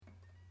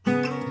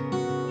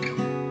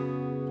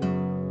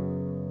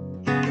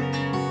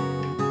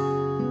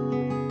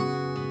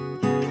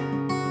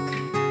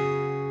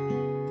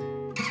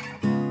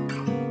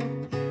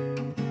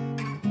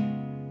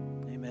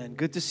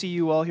Good to see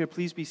you all here.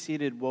 Please be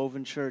seated,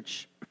 Woven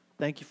Church.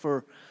 Thank you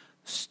for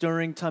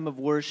stirring time of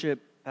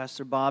worship,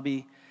 Pastor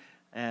Bobby,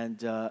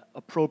 and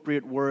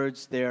appropriate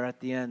words there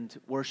at the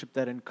end. Worship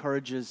that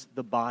encourages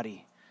the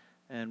body.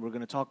 And we're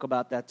going to talk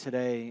about that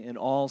today in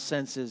all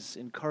senses,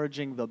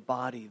 encouraging the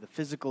body, the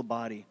physical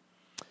body.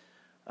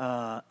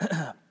 Paul,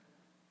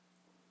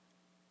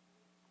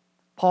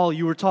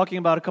 you were talking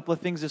about a couple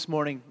of things this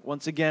morning.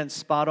 Once again,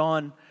 spot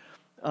on.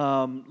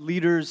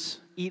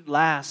 Leaders eat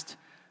last.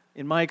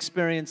 In my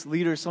experience,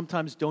 leaders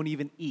sometimes don't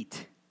even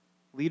eat.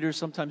 Leaders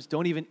sometimes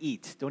don't even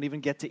eat, don't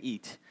even get to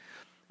eat.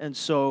 And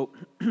so,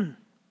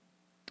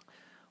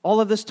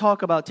 all of this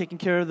talk about taking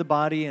care of the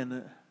body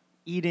and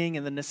eating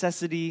and the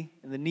necessity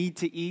and the need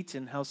to eat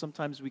and how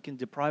sometimes we can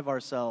deprive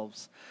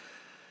ourselves.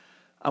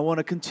 I want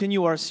to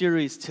continue our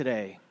series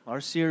today,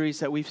 our series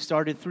that we've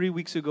started 3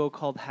 weeks ago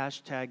called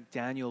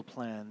 #Daniel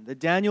Plan. The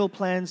Daniel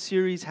Plan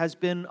series has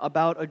been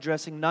about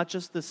addressing not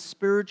just the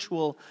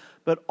spiritual,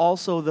 but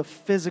also the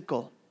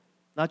physical.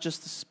 Not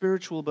just the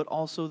spiritual, but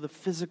also the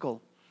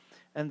physical.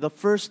 And the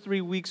first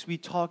 3 weeks we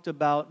talked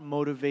about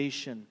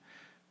motivation.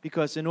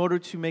 Because in order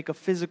to make a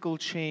physical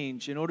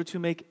change, in order to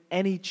make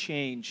any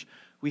change,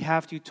 we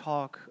have to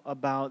talk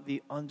about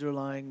the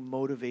underlying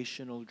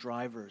motivational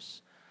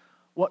drivers.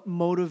 What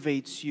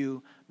motivates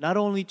you not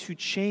only to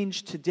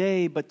change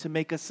today, but to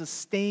make a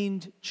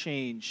sustained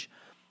change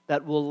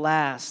that will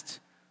last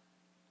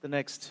the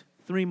next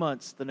 3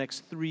 months, the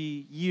next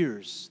 3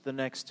 years, the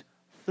next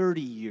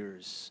 30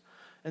 years.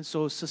 And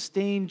so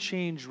sustained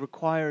change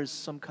requires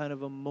some kind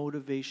of a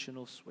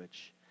motivational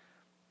switch.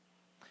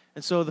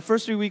 And so the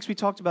first 3 weeks we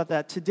talked about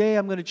that. Today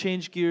I'm going to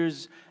change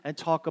gears and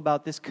talk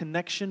about this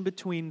connection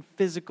between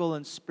physical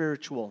and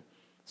spiritual.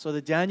 So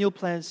the Daniel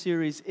Plan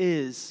series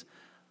is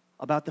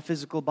about the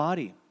physical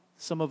body.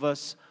 Some of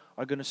us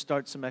are going to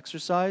start some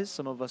exercise.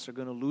 Some of us are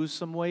going to lose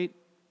some weight.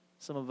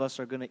 Some of us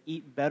are going to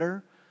eat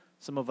better.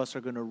 Some of us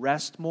are going to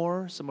rest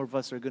more. Some of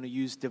us are going to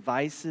use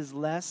devices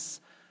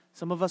less.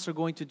 Some of us are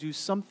going to do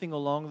something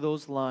along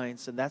those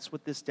lines, and that's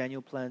what this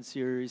Daniel Plan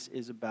series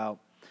is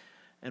about.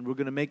 And we're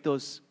going to make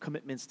those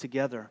commitments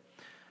together.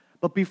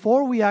 But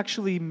before we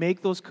actually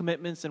make those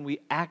commitments and we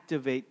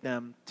activate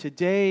them,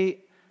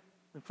 today,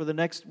 for the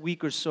next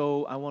week or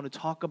so, I want to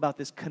talk about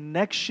this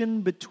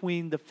connection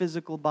between the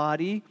physical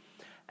body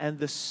and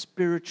the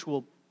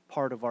spiritual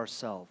part of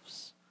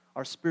ourselves,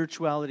 our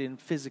spirituality and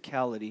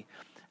physicality.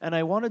 And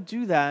I want to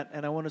do that,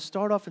 and I want to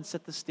start off and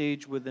set the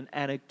stage with an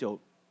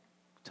anecdote.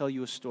 Tell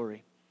you a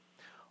story.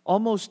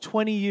 Almost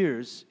 20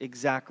 years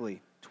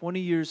exactly,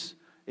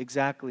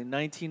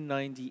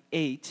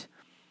 1998,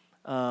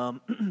 I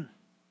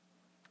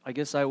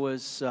guess I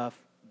was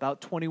about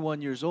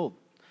 21 years old.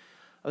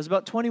 I was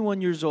about 21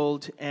 years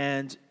old,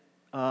 and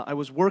I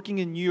was working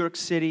in New York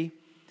City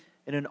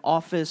in an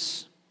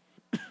office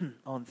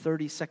on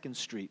 32nd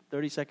Street,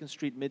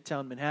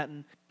 Midtown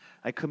Manhattan.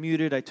 I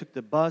commuted, I took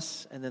the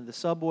bus and then the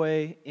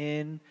subway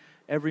in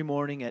every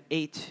morning at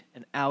 8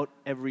 and out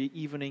every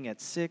evening at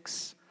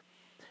 6.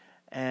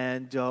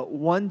 And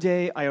one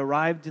day I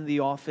arrived in the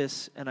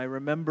office, and I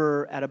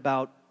remember at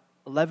about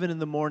 11 in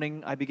the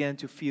morning, I began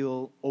to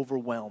feel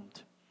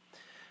overwhelmed.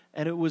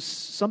 And it was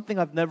something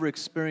I've never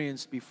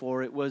experienced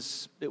before. It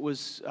was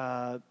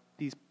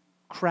these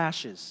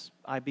crashes.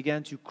 I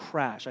began to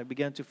crash. I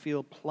began to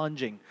feel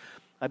plunging.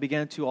 I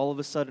began to all of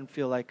a sudden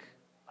feel like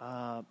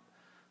I'm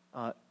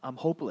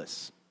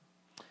hopeless.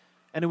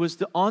 And it was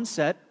the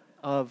onset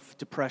of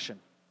depression.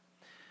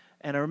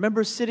 And I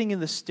remember sitting in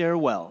the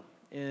stairwell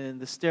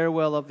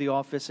of the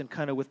office and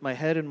kind of with my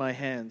head in my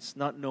hands,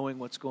 not knowing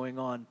what's going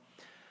on,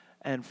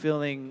 and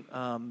feeling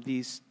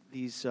these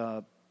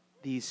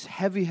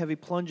heavy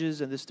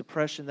plunges and this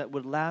depression that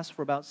would last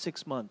for about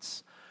 6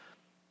 months.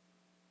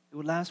 It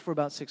would last for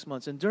about 6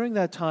 months. And during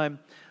that time,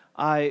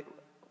 I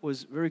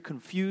was very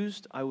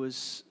confused. I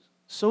was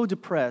so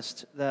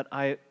depressed that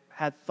I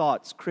had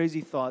thoughts, crazy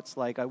thoughts,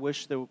 like I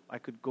wish that I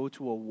could go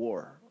to a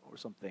war or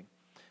something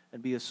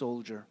and be a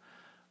soldier,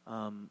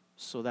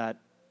 so that,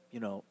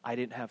 I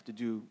didn't have to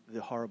do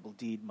the horrible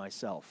deed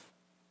myself.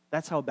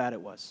 That's how bad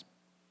it was.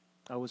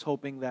 I was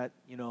hoping that,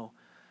 in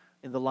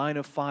the line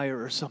of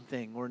fire or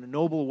something, or in a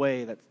noble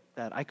way that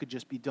I could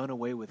just be done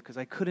away with, because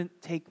I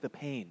couldn't take the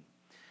pain.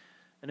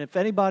 And if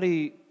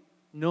anybody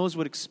knows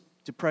what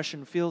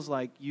depression feels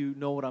like, you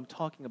know what I'm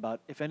talking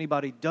about. If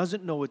anybody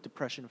doesn't know what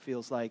depression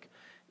feels like,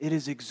 it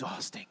is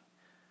exhausting.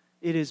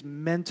 It is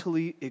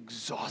mentally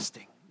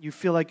exhausting. You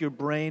feel like your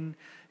brain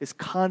is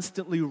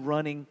constantly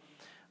running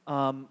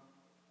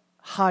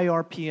high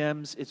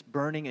RPMs, it's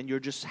burning, and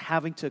you're just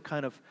having to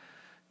kind of,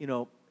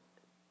 you're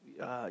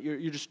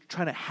just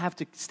trying to have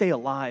to stay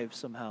alive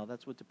somehow.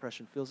 That's what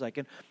depression feels like.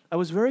 And I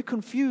was very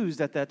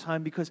confused at that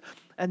time because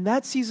in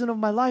that season of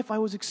my life, I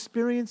was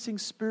experiencing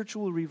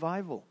spiritual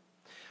revival.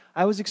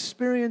 I was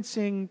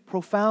experiencing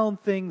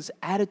profound things,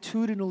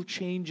 attitudinal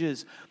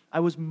changes. I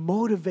was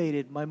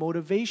motivated. My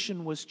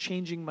motivation was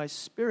changing my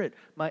spirit,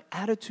 my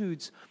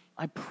attitudes.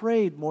 I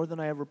prayed more than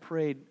I ever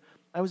prayed.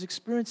 I was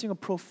experiencing a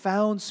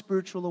profound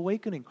spiritual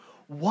awakening.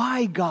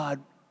 Why,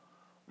 God?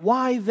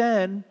 Why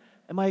then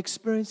am I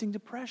experiencing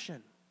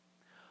depression?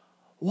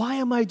 Why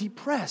am I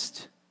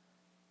depressed?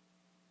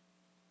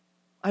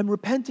 I'm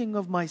repenting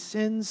of my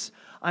sins.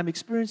 I'm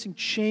experiencing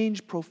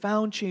change,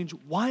 profound change.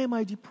 Why am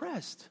I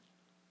depressed?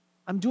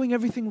 I'm doing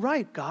everything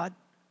right, God.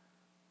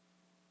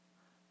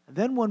 And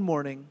then one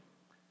morning,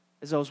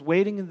 as I was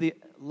waiting in the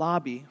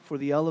lobby for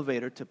the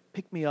elevator to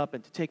pick me up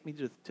and to take me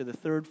to the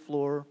third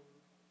floor,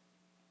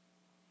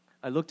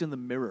 I looked in the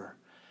mirror.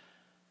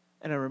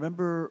 And I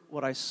remember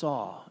what I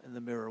saw in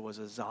the mirror was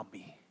a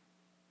zombie.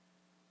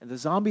 And the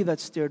zombie that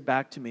stared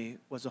back to me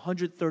was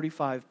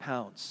 135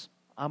 pounds.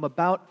 I'm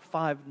about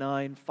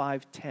 5'9",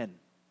 5'10".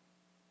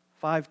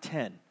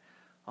 5'10".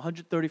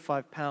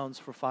 135 pounds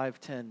for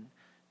 5'10"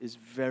 is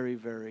very,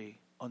 very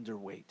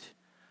underweight.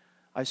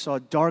 I saw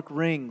dark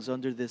rings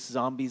under this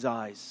zombie's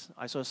eyes.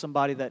 I saw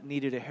somebody that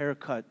needed a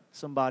haircut,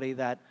 somebody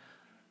that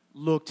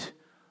looked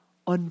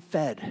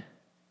unfed.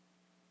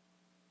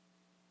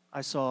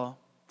 I saw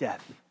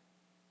death.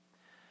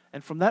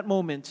 And from that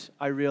moment,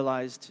 I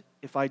realized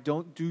if I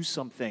don't do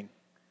something,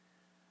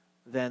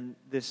 then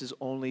this is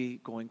only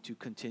going to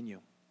continue.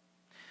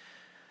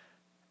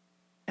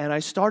 And I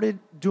started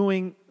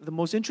doing the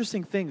most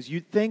interesting things.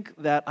 You'd think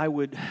that I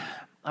would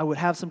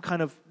have some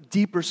kind of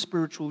deeper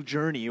spiritual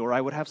journey, or I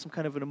would have some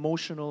kind of an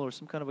emotional or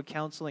some kind of a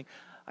counseling.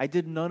 I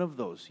did none of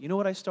those. You know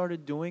what I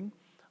started doing?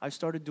 I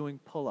started doing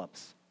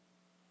pull-ups.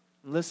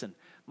 Listen,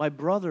 my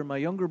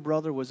younger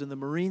brother was in the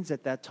Marines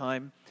at that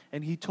time,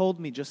 and he told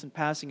me just in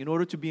passing, in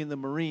order to be in the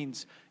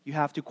Marines, you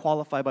have to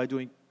qualify by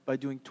doing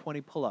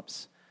 20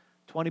 pull-ups.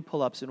 20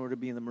 pull-ups in order to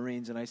be in the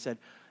Marines. And I said,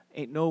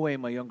 ain't no way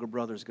my younger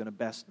brother's going to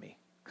best me.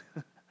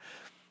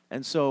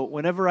 And so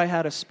whenever I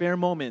had a spare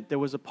moment, there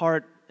was a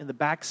part in the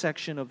back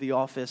section of the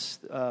office,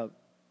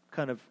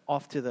 kind of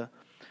off to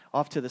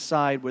the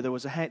side, where there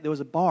was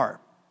a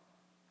bar.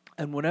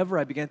 And whenever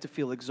I began to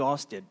feel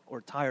exhausted or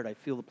tired,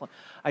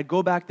 I'd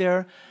go back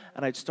there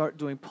and I'd start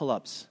doing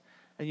pull-ups.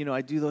 And,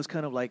 I'd do those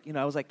kind of I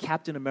was like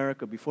Captain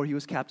America before he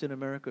was Captain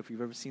America, if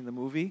you've ever seen the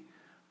movie.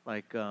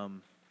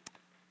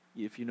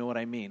 If you know what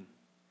I mean.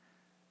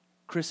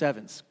 Chris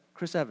Evans,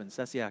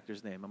 that's the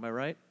actor's name. Am I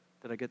right?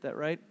 Did I get that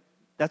right?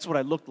 That's what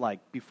I looked like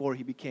before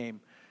he became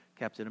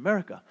Captain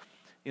America.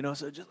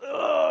 So just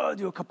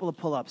do a couple of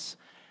pull-ups.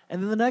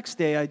 And then the next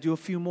day, I do a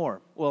few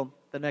more. Well,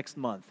 the next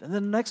month. And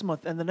then the next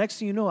month. And the next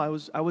thing you know, I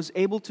was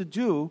able to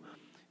do,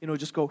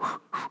 just go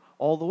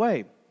all the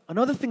way.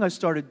 Another thing I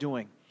started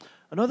doing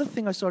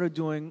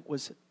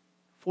was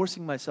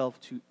forcing myself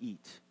to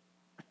eat.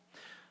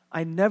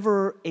 I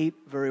never ate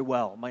very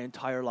well my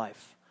entire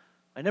life.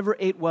 I never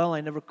ate well. I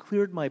never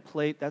cleared my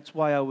plate. That's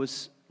why I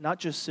was not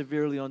just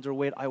severely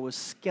underweight, I was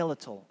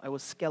skeletal.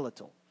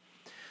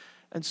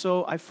 And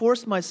so I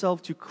forced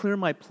myself to clear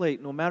my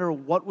plate no matter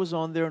what was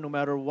on there, no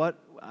matter what.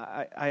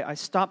 I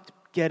stopped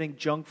getting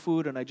junk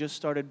food, and I just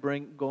started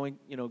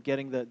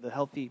getting the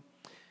healthy.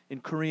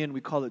 In Korean,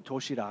 we call it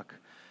doshirak.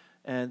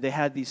 And they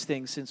had these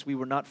things since we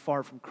were not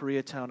far from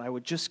Koreatown. I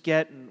would just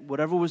get, and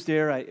whatever was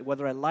there,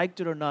 whether I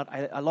liked it or not,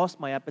 I lost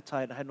my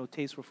appetite. I had no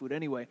taste for food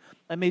anyway.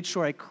 I made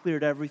sure I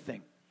cleared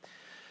everything.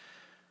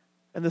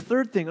 And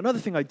another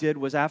thing I did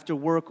was after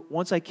work,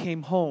 once I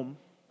came home,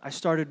 I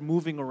started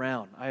moving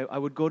around. I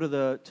would go to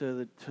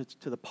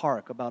the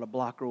park about a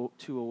block or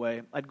two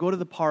away. I'd go to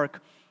the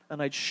park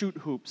and I'd shoot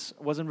hoops.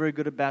 I wasn't very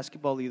good at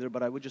basketball either,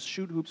 but I would just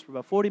shoot hoops for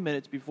about 40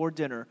 minutes before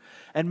dinner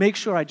and make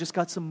sure I just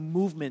got some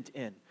movement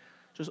in.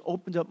 Just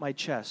opened up my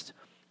chest.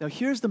 Now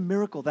here's the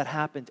miracle that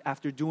happened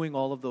after doing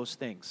all of those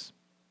things.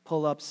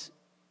 Pull-ups,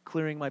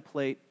 clearing my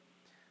plate,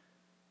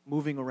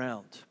 moving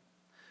around.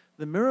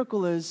 The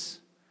miracle is,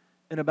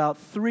 in about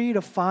 3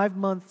 to 5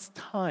 months'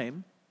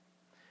 time,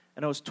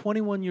 and I was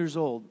 21 years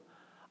old,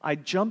 I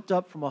jumped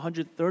up from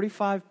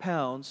 135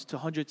 pounds to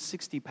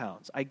 160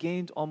 pounds. I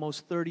gained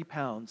almost 30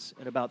 pounds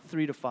in about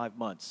 3 to 5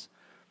 months.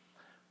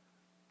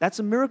 That's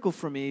a miracle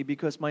for me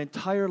because my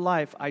entire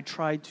life I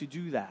tried to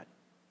do that.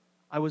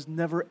 I was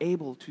never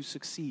able to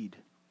succeed.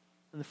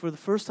 And for the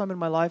first time in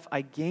my life,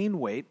 I gained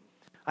weight.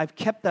 I've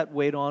kept that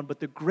weight on, but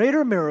the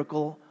greater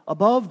miracle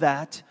above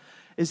that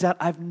is that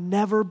I've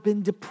never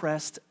been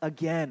depressed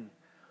again.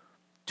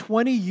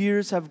 20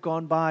 years have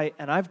gone by,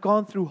 and I've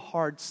gone through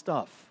hard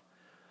stuff,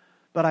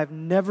 but I've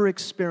never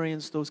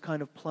experienced those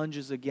kind of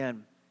plunges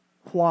again.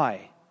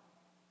 Why?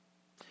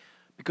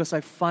 Because I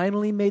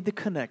finally made the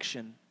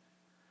connection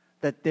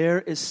that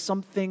there is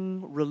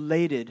something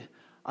related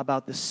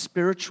about the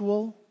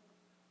spiritual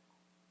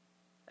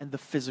and the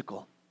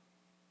physical.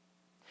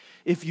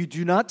 If you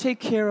do not take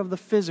care of the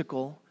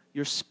physical,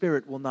 your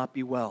spirit will not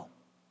be well.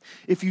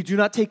 If you do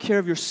not take care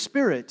of your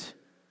spirit,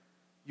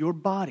 your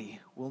body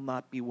will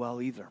not be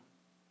well either.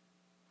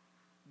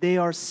 They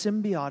are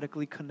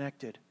symbiotically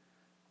connected.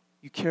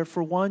 You care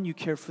for one, you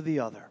care for the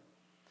other.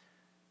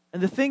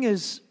 And the thing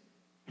is,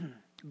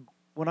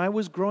 when I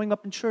was growing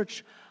up in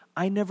church,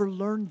 I never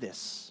learned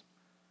this.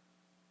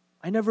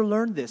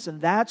 And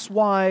that's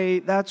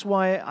why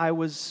I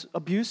was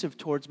abusive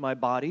towards my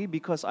body,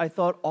 because I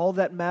thought all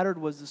that mattered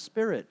was the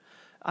spirit.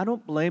 I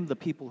don't blame the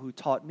people who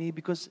taught me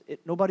because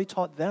nobody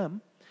taught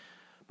them.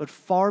 But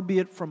far be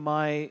it from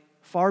my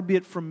far be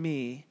it from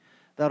me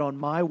that on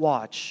my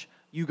watch,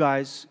 you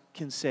guys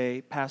can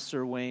say,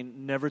 Pastor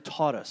Wayne never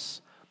taught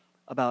us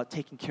about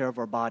taking care of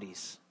our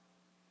bodies.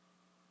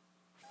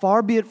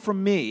 Far be it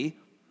from me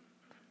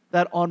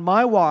that on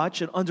my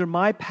watch and under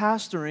my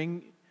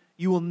pastoring,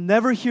 you will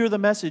never hear the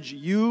message,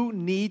 you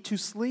need to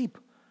sleep.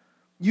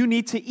 You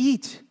need to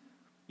eat.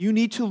 You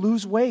need to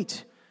lose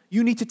weight.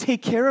 You need to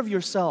take care of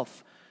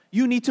yourself.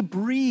 You need to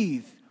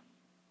breathe.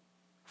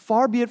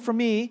 Far be it from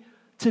me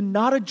to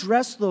not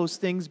address those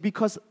things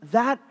because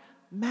that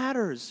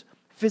matters.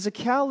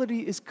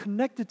 Physicality is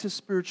connected to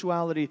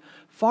spirituality.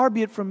 Far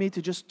be it from me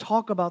to just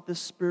talk about this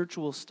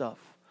spiritual stuff.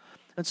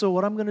 And so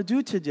what I'm going to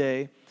do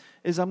today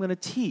is I'm going to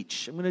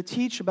teach. I'm going to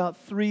teach about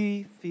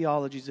 3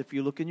 theologies. If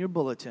you look in your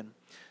bulletin,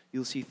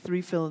 you'll see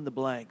 3 fill in the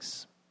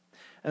blanks.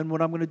 And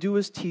what I'm going to do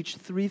is teach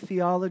 3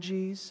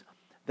 theologies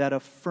that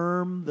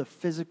affirm the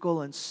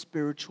physical and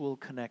spiritual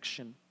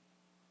connection.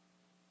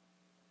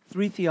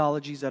 3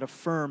 theologies that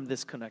affirm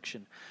this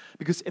connection.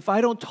 Because if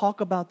I don't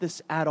talk about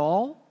this at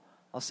all,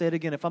 I'll say it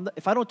again,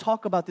 if I don't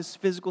talk about this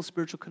physical,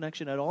 spiritual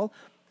connection at all,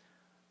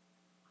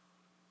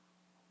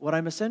 what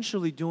I'm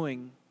essentially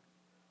doing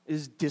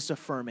is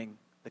disaffirming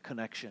the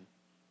connection.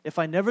 If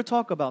I never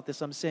talk about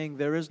this, I'm saying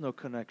there is no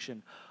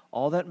connection.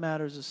 All that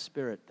matters is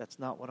spirit. That's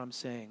not what I'm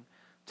saying.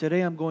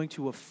 Today I'm going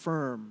to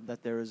affirm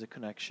that there is a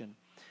connection.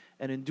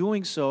 And in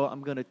doing so,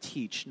 I'm going to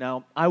teach.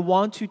 Now, I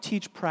want to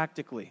teach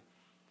practically.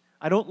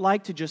 I don't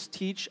like to just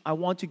teach. I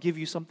want to give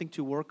you something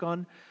to work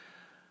on.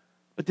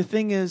 But the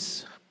thing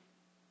is,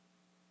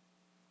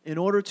 in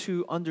order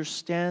to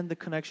understand the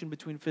connection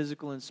between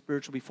physical and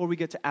spiritual, before we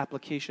get to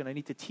application, I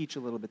need to teach a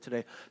little bit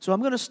today. So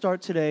I'm going to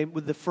start today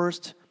with the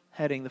first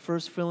heading, the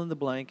first fill in the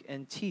blank,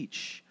 and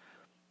teach.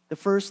 The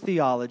first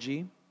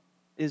theology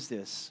is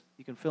this.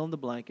 You can fill in the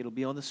blank. It'll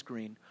be on the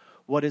screen.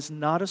 What is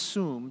not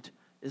assumed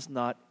is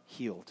not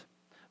healed.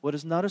 What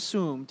is not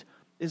assumed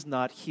is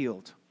not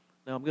healed.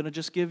 Now, I'm going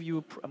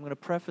to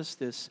preface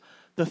this.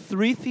 The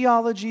 3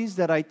 theologies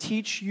that I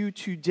teach you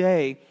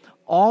today,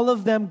 all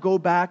of them go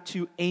back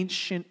to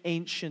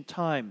ancient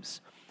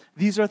times.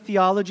 These are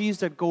theologies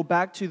that go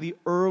back to the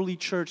early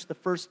church, the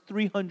first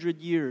 300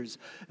 years.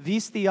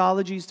 These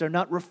theologies, they're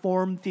not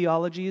Reformed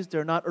theologies,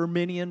 they're not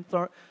Arminian,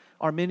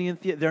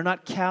 they're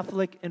not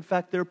Catholic. In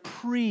fact, they're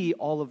pre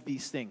all of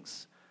these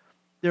things.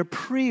 They're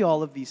pre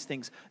all of these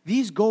things.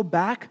 These go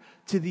back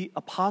to the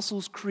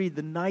Apostles' Creed,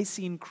 the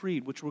Nicene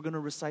Creed, which we're going to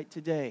recite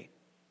today.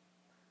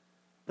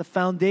 The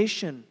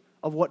foundation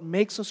of what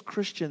makes us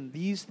Christian,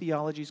 these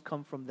theologies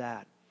come from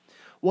that.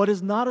 What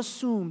is not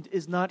assumed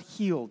is not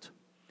healed.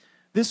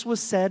 This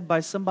was said by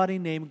somebody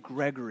named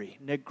Gregory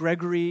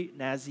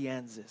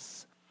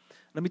Nazianzus.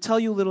 Let me tell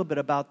you a little bit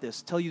about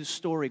this, tell you the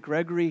story.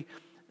 Gregory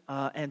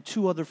and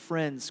 2 other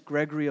friends,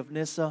 Gregory of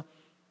Nyssa,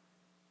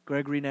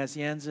 Gregory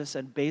Nazianzus,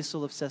 and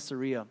Basil of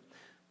Caesarea,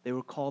 they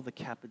were called the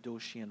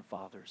Cappadocian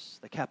Fathers.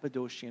 The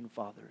Cappadocian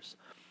Fathers.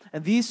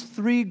 And these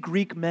 3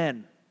 Greek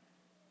men,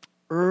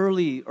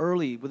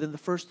 early, within the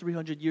first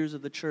 300 years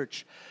of the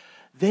church,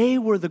 they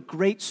were the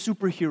great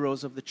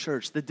superheroes of the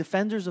church, the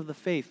defenders of the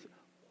faith.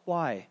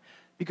 Why?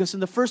 Because in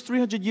the first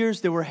 300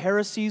 years, there were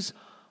heresies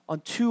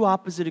on 2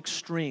 opposite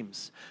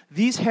extremes.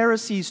 These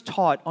heresies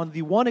taught on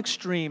the one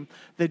extreme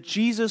that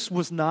Jesus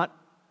was not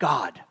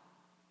God.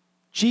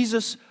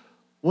 Jesus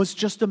was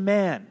just a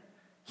man.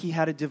 He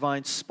had a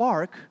divine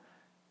spark.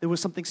 There was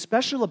something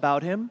special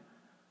about him,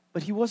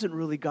 but he wasn't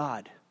really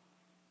God.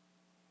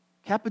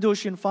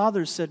 Cappadocian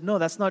Fathers said, no,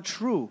 that's not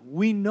true.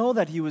 We know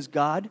that he was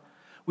God.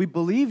 We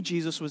believe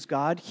Jesus was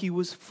God. He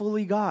was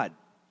fully God.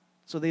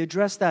 So they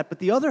addressed that. But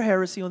the other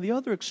heresy on the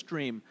other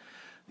extreme,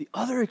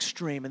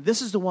 and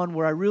this is the one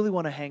where I really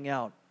want to hang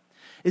out,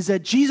 is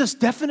that Jesus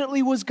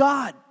definitely was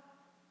God.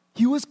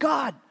 He was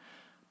God,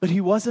 but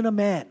he wasn't a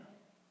man.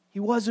 He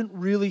wasn't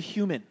really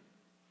human.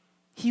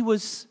 He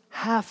was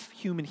half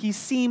human. He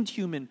seemed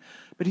human,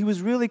 but he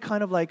was really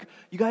kind of like,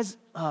 you guys,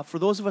 for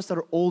those of us that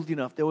are old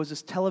enough, there was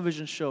this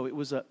television show. It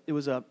was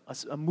a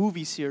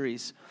movie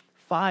series,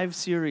 5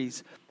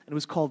 series, and it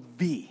was called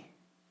V.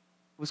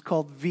 It was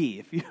called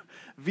V.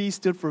 V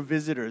stood for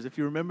visitors. If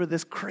you remember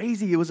this,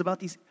 crazy. It was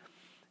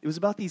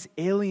about these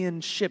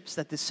alien ships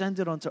that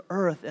descended onto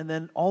Earth, and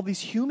then all these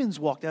humans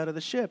walked out of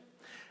the ship,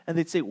 and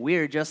they'd say,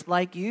 "We're just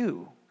like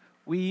you.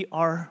 We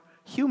are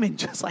human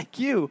just like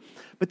you."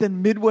 But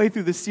then midway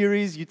through the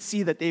series, you'd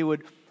see that they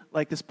would,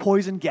 like this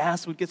poison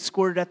gas would get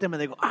squirted at them,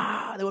 and they go,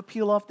 they would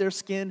peel off their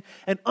skin.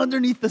 And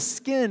underneath the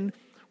skin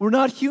were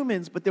not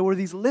humans, but there were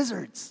these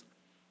lizards.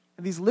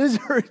 And these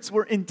lizards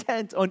were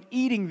intent on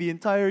eating the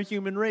entire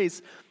human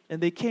race.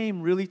 And they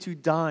came really to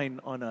dine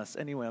on us.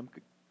 Anyway, I'm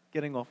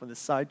getting off on this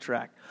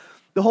sidetrack.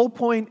 The whole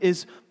point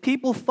is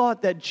people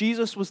thought that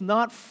Jesus was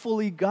not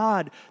fully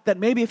God, that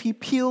maybe if he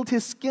peeled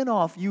his skin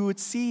off, you would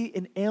see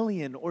an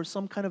alien or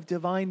some kind of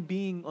divine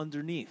being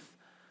underneath.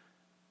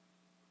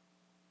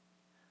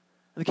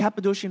 And the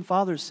Cappadocian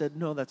Fathers said,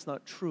 no, that's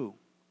not true.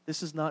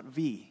 This is not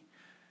V.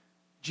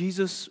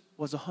 Jesus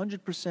was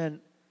 100%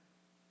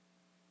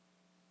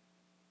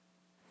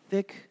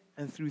 thick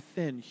and through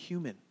thin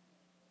human.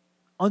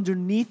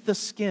 underneath the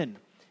skin,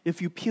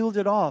 if you peeled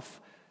it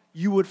off,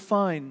 you would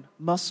find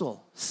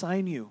muscle,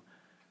 sinew.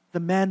 The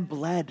man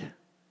bled.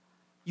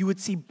 You would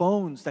see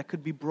bones that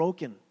could be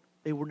broken.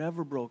 They were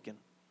never broken.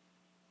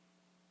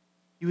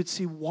 You would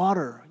see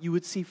water. You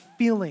would see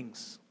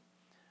feelings.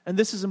 And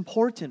this is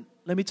important.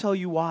 Let me tell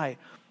you why.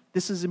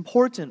 This is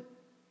important.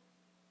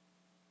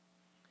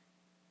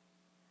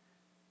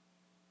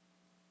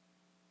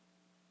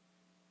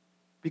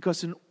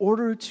 Because in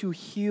order to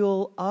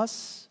heal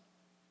us,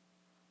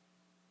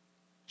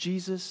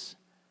 Jesus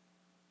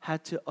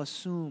had to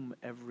assume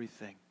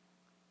everything.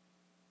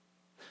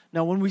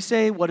 Now, when we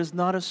say what is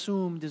not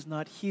assumed is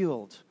not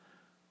healed,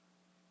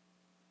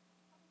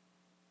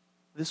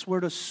 this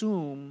word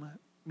assume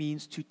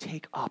means to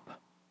take up.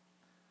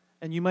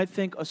 And you might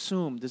think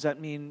assume, does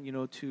that mean,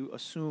 to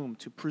assume,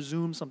 to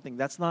presume something?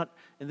 That's not,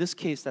 in this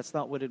case, that's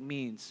not what it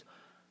means.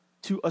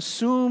 To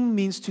assume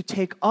means to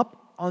take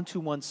up onto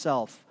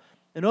oneself.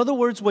 In other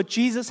words, what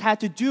Jesus had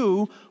to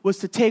do was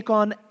to take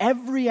on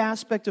every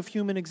aspect of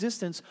human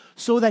existence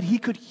so that he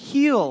could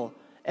heal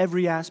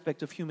every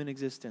aspect of human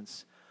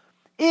existence.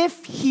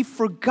 If he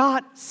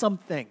forgot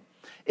something,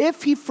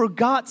 if he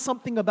forgot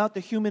something about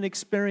the human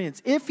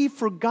experience, if he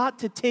forgot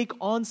to take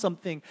on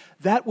something,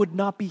 that would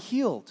not be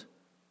healed.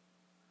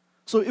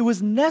 So it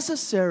was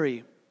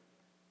necessary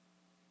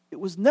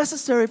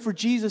for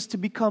Jesus to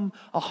become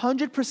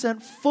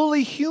 100%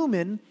 fully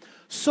human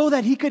so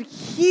that he could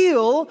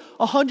heal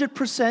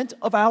 100%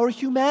 of our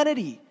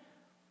humanity.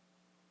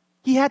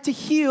 He had to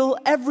heal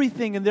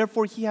everything, and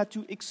therefore he had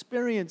to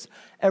experience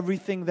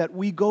everything that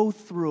we go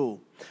through.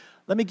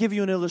 Let me give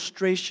you an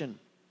illustration.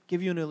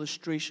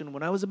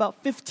 When I was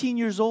about 15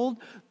 years old,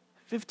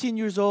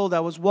 I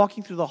was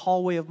walking through the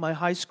hallway of my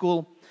high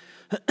school,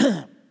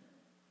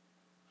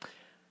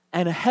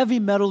 and a heavy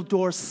metal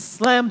door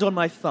slammed on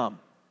my thumb.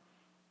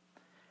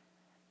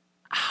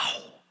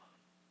 Ow!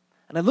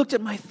 And I looked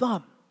at my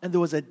thumb, and there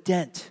was a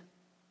dent.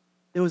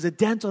 There was a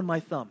dent on my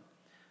thumb.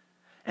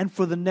 And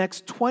for the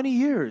next 20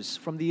 years,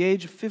 from the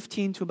age of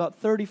 15 to about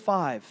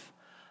 35,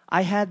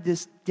 I had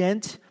this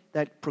dent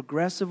that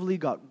progressively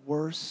got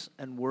worse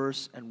and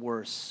worse and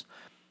worse.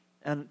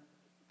 And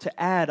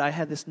to add, I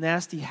had this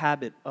nasty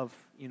habit of,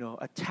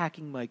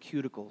 attacking my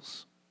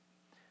cuticles.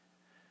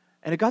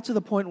 And it got to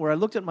the point where I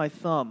looked at my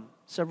thumb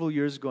several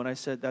years ago and I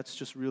said, that's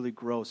just really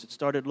gross. It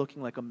started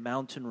looking like a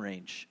mountain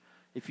range.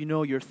 If you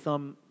know your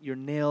thumb, your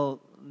nail,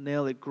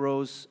 it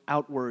grows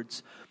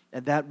outwards,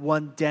 and that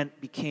one dent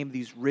became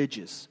these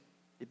ridges.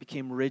 It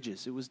became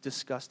ridges. It was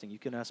disgusting. You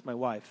can ask my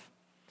wife.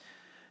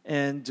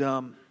 And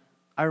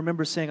I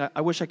remember saying,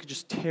 I wish I could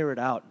just tear it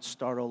out and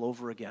start all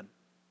over again.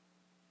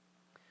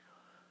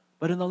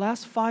 But in the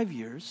last 5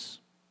 years,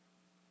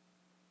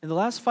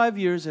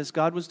 as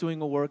God was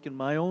doing a work in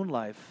my own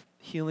life,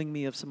 healing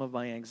me of some of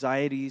my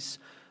anxieties,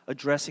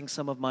 addressing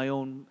some of my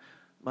own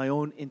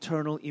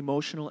internal,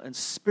 emotional, and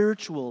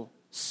spiritual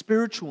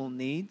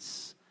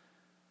needs,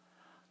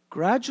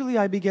 gradually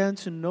I began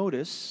to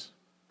notice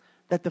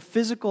that the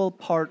physical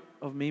part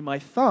of me, my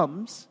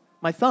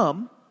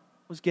thumb,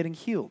 was getting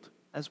healed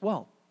as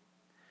well.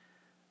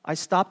 I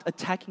stopped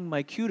attacking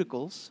my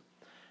cuticles,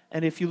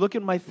 and if you look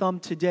at my thumb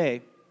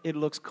today, it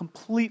looks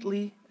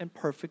completely and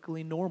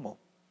perfectly normal.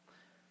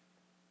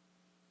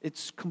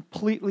 It's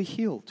completely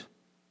healed.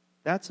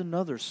 That's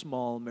another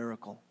small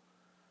miracle.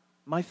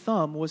 My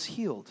thumb was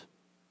healed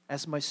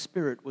as my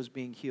spirit was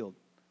being healed.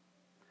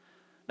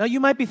 Now you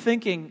might be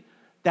thinking,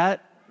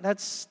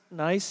 that's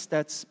nice,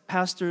 that's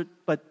Pastor,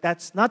 but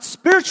that's not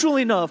spiritual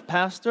enough,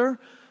 Pastor.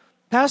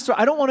 Pastor,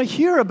 I don't want to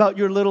hear about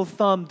your little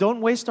thumb.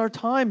 Don't waste our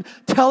time.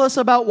 Tell us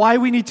about why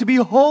we need to be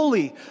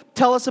holy.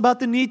 Tell us about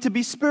the need to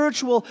be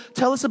spiritual.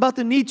 Tell us about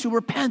the need to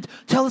repent.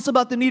 Tell us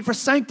about the need for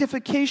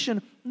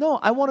sanctification. No,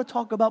 I want to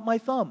talk about my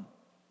thumb.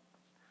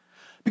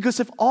 Because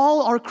if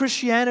all our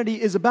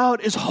Christianity is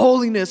about is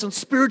holiness and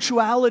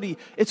spirituality,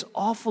 it's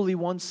awfully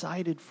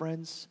one-sided,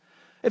 friends.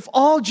 If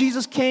all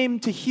Jesus came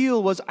to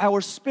heal was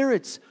our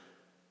spirits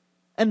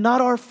and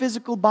not our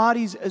physical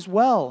bodies as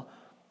well,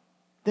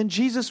 then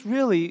Jesus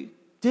really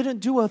didn't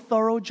do a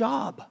thorough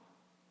job.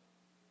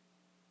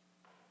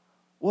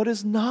 What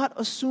is not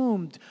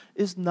assumed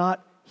is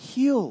not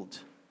healed.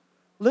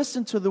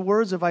 Listen to the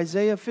words of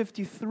Isaiah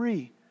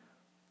 53.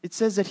 It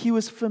says that he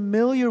was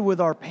familiar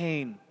with our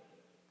pain.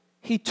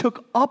 He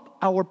took up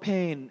our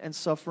pain and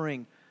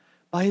suffering.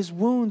 By his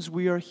wounds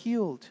we are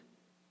healed.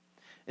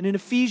 And in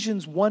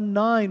Ephesians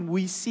 1:9,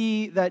 we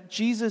see that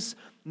Jesus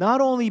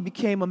not only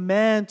became a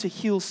man to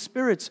heal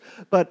spirits,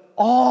 but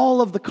all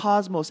of the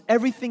cosmos,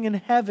 everything in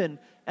heaven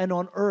and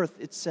on earth,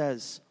 it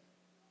says.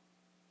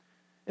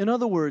 In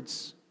other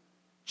words,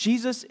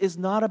 Jesus is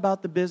not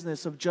about the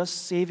business of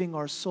just saving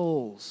our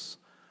souls,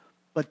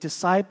 but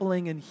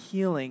discipling and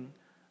healing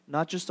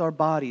not just our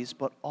bodies,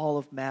 but all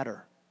of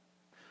matter.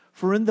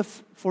 For in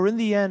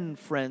the end,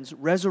 friends,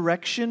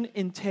 resurrection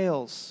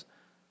entails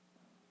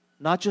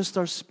not just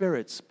our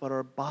spirits, but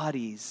our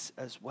bodies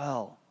as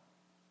well.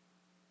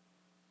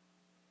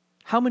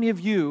 How many of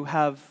you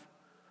have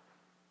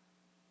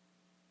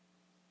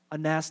a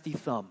nasty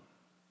thumb?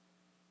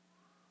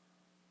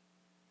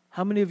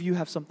 How many of you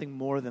have something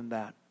more than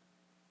that?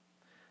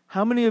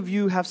 How many of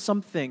you have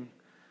something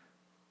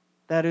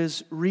that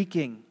is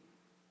reeking,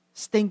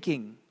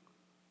 stinking,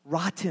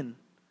 rotten?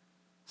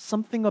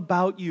 Something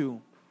about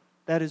you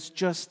that is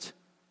just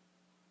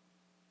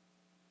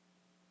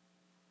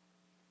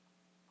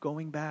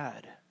going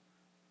bad.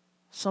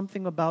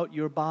 Something about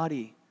your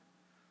body.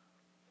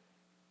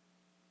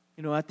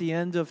 You know, at the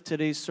end of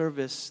today's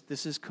service,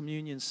 this is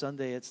Communion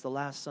Sunday. It's the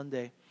last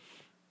Sunday.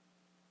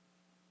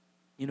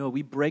 You know,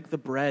 we break the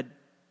bread.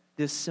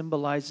 This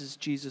symbolizes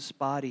Jesus'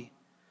 body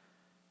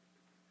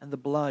and the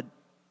blood.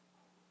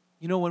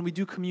 You know, when we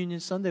do Communion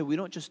Sunday, we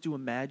don't just do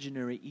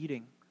imaginary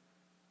eating.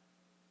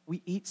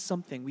 We eat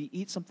something. We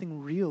eat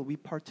something real. We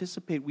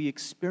participate. We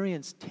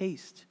experience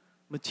taste,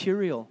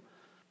 material.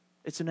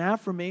 It's an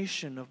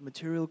affirmation of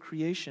material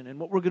creation. And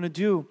what we're going to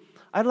do,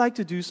 I'd like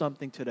to do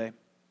something today.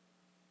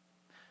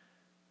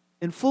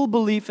 In full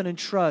belief and in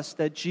trust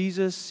that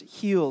Jesus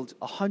healed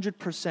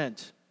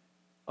 100%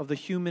 of the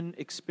human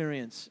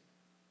experience,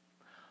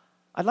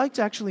 I'd like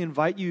to actually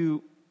invite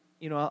you,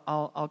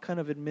 I'll kind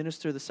of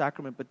administer the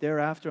sacrament, but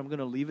thereafter I'm going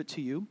to leave it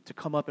to you to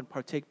come up and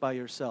partake by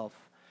yourself.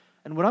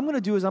 And what I'm going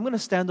to do is I'm going to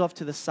stand off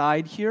to the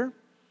side here.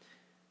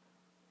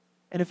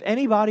 And if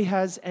anybody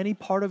has any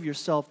part of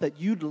yourself that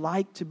you'd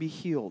like to be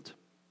healed,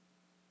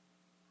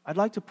 I'd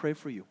like to pray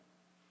for you.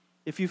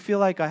 If you feel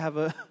like I have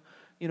a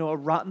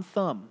rotten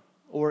thumb,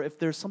 or if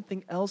there's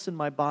something else in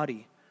my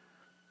body,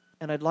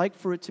 and I'd like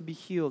for it to be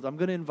healed, I'm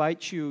going to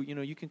invite you,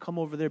 you can come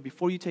over there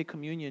before you take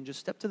communion, just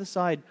step to the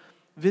side,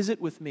 visit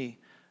with me,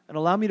 and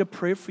allow me to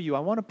pray for you. I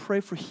want to pray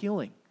for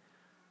healing.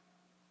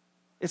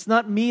 It's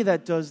not me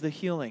that does the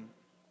healing,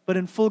 but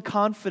in full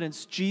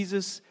confidence,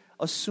 Jesus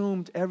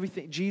assumed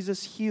everything.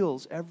 Jesus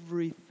heals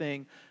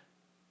everything.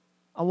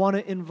 I want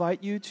to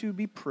invite you to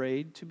be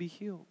prayed to be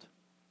healed.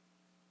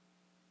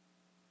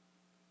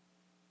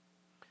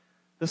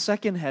 The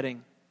second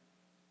heading,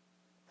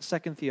 the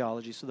second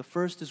theology. So the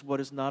first is what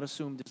is not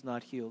assumed is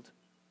not healed.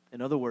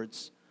 In other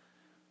words,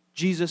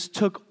 Jesus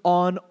took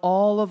on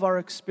all of our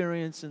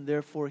experience and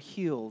therefore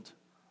healed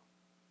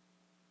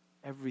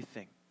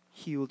everything.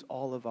 Healed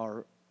all of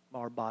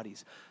our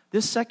bodies.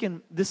 This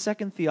second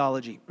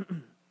theology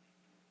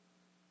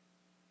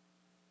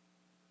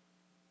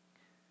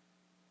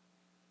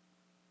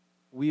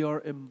we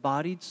are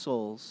embodied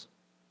souls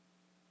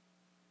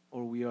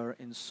or we are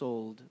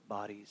ensouled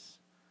bodies.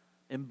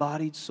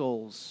 Embodied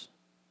souls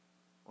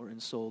or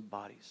ensouled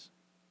bodies.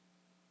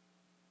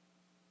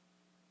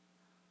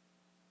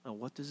 Now,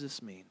 what does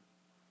this mean?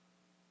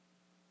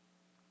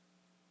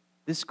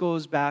 This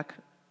goes back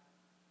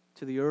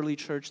to the early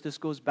church. This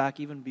goes back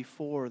even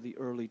before the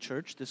early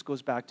church. This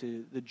goes back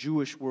to the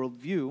Jewish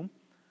worldview.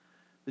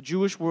 The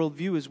Jewish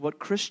worldview is what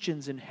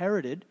Christians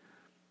inherited.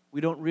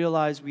 We don't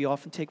realize, we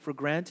often take for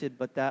granted,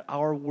 but that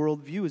our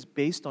worldview is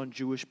based on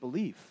Jewish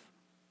belief.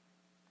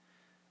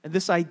 And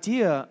this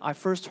idea, I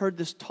first heard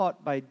this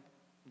taught by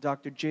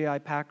Dr. J.I.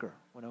 Packer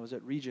when I was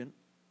at Regent.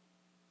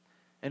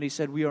 And he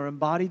said, we are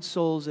embodied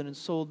souls and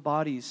ensouled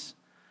bodies.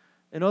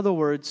 In other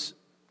words,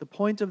 the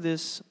point of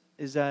this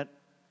is that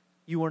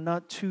you are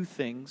not two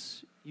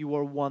things, you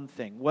are one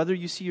thing. Whether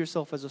you see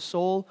yourself as a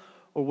soul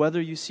or whether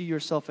you see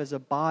yourself as a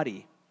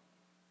body,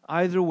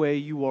 either way,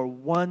 you are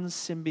one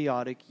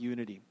symbiotic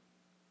unity.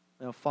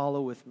 Now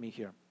follow with me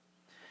here.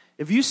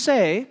 If you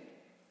say,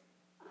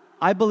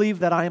 I believe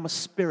that I am a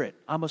spirit,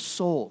 I'm a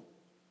soul,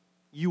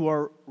 you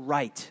are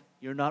right.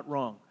 You're not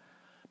wrong.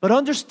 But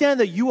understand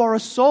that you are a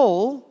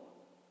soul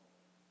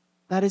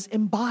that is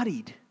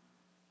embodied.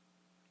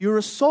 You're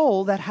a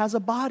soul that has a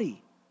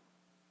body.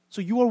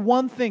 So you are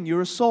one thing.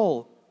 You're a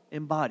soul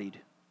embodied.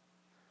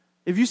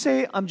 If you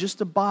say, I'm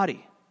just a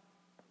body,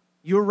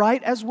 you're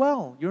right as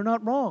well. You're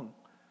not wrong.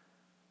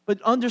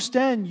 But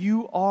understand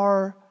you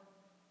are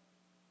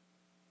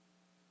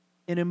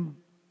an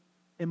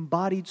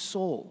embodied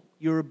soul.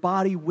 You're a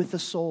body with a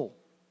soul.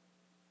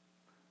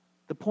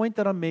 The point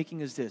that I'm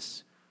making is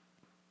this.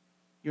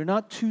 You're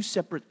not two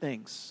separate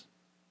things.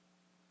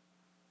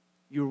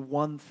 You're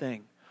one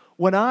thing.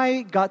 When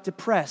I got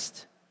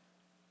depressed,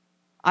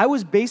 I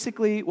was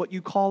basically what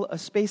you call a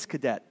space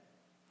cadet.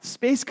 A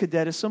space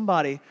cadet is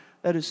somebody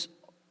that is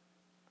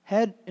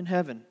head in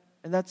heaven,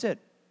 and that's it.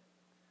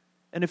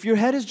 And if your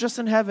head is just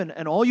in heaven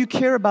and all you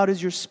care about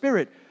is your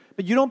spirit,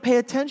 but you don't pay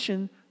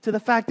attention to the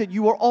fact that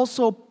you are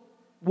also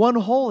one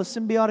whole, a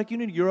symbiotic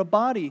unity, you're a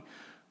body,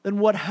 then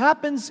what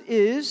happens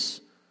is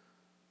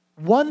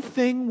one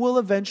thing will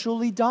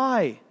eventually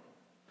die.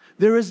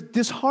 There is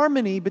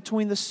disharmony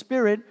between the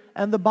spirit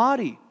and the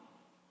body.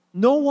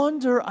 No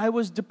wonder I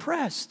was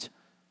depressed.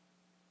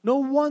 No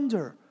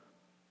wonder.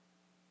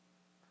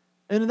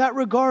 And in that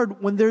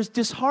regard, when there's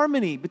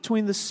disharmony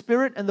between the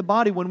spirit and the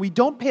body, when we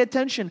don't pay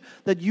attention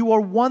that you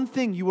are one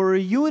thing, you are a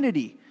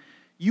unity,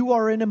 you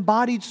are an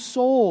embodied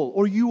soul,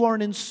 or you are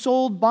an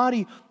ensouled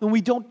body, when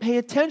we don't pay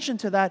attention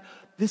to that,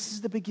 this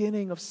is the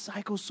beginning of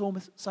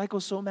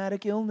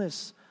psychosomatic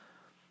illness.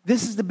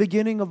 This is the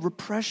beginning of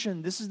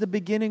repression. This is the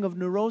beginning of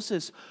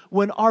neurosis.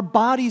 When our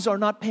bodies are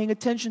not paying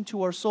attention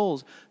to our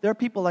souls. There are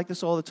people like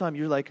this all the time.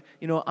 You're like,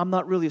 I'm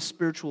not really a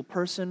spiritual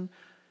person.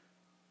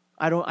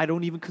 I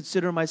don't even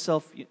consider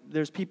myself,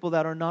 there's people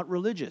that are not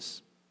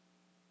religious.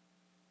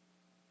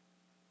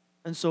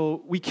 And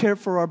so we care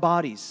for our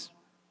bodies.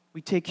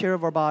 We take care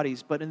of our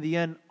bodies, but in the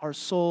end, our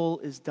soul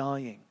is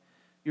dying.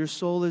 Your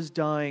soul is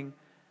dying,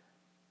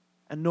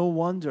 and no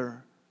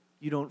wonder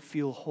you don't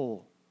feel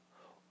whole.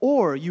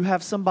 Or you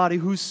have somebody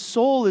whose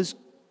soul is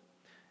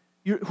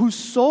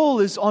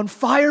on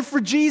fire for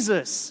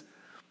Jesus,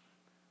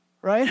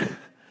 right?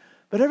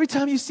 But every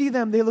time you see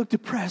them, they look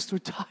depressed or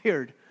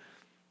tired.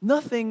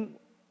 Nothing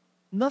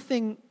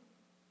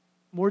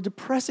more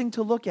depressing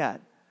to look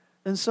at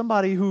than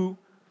somebody who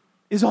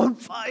is on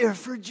fire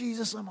for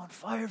Jesus. I'm on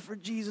fire for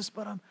Jesus,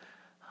 but I'm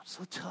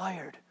so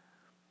tired.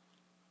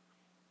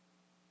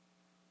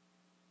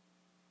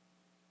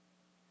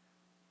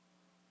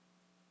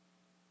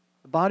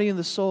 The body and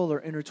the soul are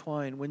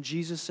intertwined. When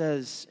Jesus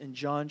says in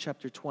John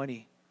chapter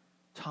 20,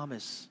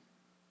 Thomas,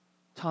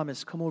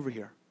 come over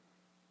here.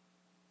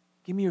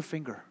 Give me your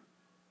finger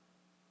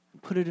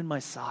and put it in my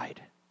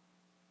side.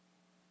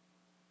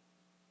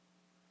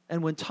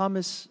 And when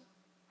Thomas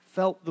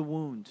felt the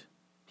wound,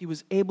 he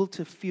was able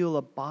to feel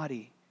a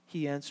body.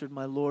 He answered,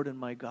 my Lord and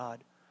my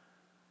God.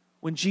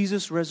 When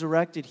Jesus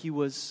resurrected, he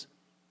was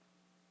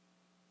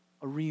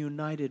a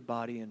reunited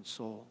body and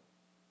soul.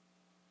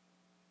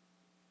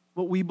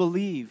 What we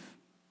believe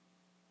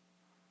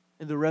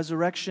in the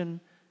resurrection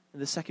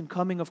and the second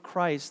coming of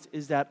Christ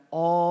is that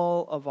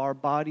all of our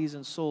bodies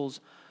and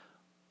souls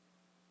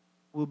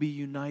will be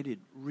united,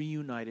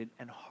 reunited,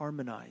 and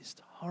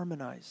harmonized.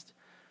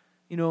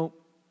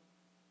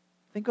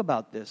 Think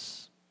about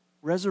this.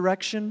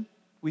 Resurrection,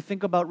 we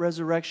think about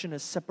resurrection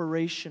as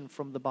separation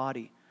from the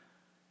body.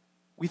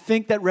 We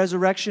think that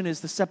resurrection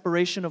is the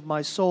separation of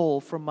my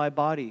soul from my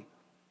body.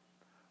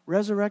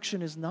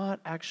 Resurrection is not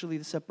actually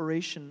the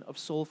separation of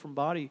soul from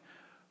body.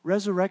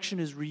 Resurrection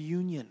is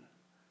reunion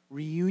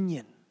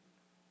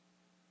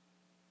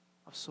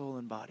of soul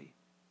and body.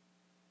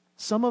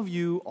 Some of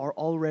you are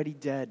already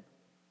dead.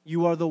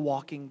 You are the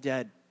walking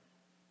dead.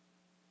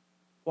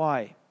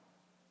 Why?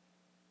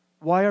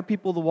 Why are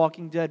people the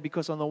walking dead?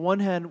 Because on the one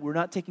hand, we're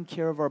not taking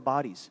care of our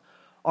bodies.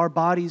 Our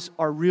bodies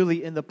are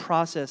really in the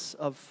process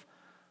of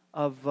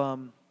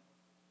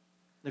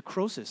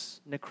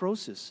necrosis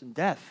and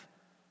death.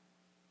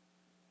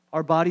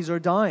 Our bodies are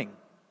dying.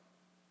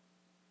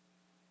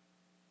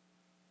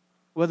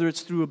 Whether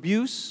it's through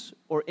abuse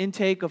or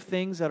intake of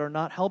things that are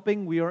not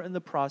helping, we are in the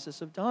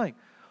process of dying.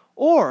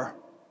 Or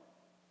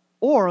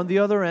on the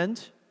other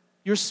end,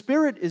 your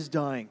spirit is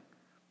dying.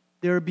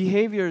 There are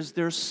behaviors,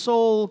 there are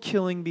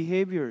soul-killing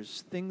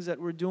behaviors, things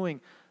that we're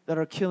doing that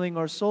are killing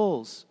our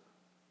souls.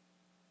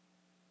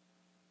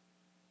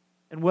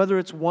 And whether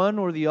it's one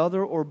or the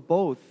other or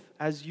both,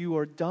 as you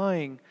are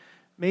dying,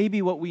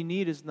 maybe what we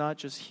need is not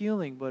just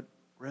healing, but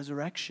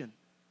resurrection.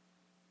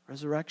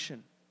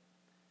 Resurrection.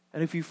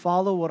 And if you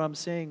follow what I'm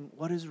saying,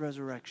 what is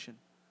resurrection?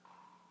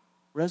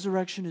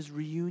 Resurrection is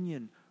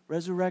reunion.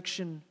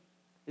 Resurrection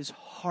is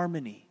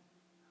harmony.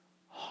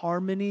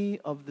 Harmony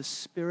of the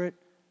spirit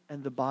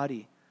and the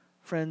body.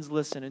 Friends,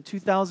 listen, in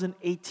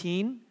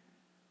 2018,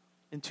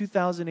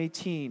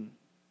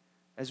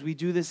 as we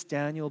do this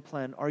Daniel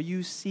plan, are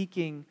you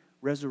seeking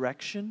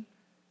resurrection?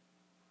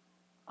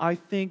 I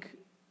think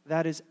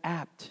that is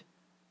apt.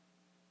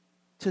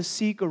 To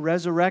seek a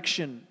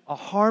resurrection, a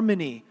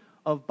harmony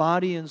of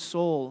body and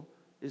soul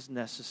is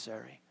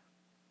necessary.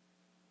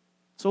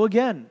 So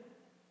again,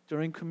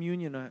 during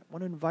communion, I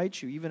want to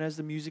invite you, even as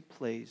the music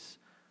plays,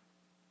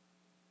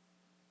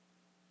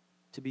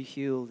 to be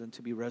healed and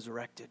to be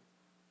resurrected.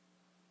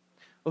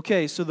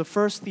 Okay, so the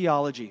first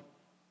theology.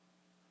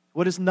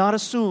 What is not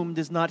assumed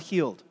is not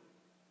healed.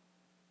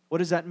 What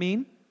does that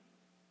mean?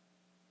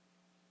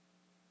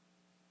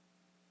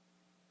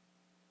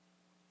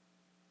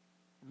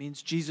 It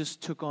means Jesus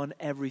took on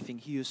everything.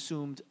 He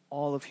assumed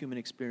all of human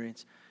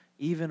experience,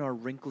 even our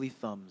wrinkly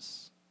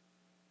thumbs.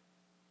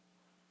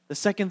 The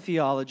second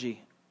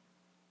theology.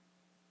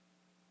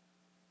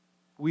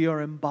 We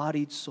are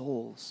embodied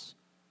souls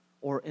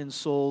or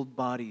ensouled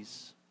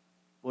bodies.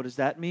 What does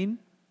that mean?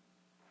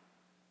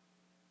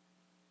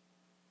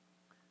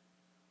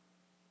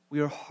 We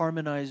are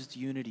harmonized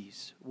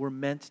unities. We're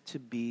meant to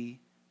be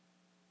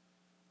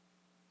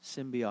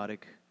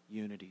symbiotic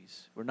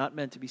unities. We're not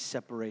meant to be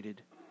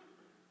separated.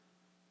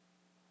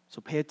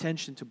 So pay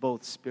attention to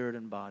both spirit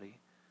and body.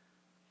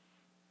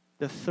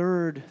 The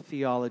third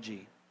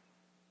theology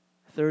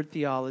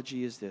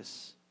is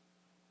this.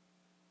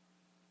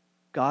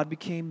 God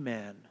became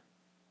man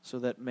so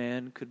that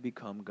man could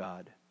become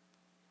God.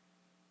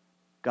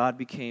 God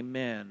became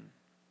man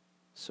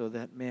so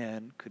that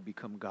man could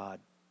become God.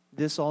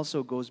 This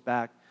also goes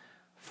back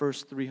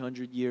first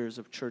 300 years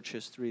of church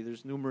history.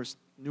 There's numerous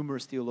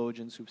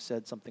theologians who've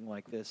said something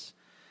like this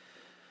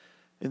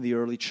in the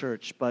early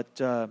church.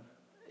 But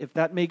if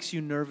that makes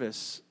you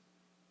nervous,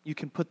 you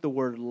can put the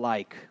word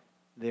like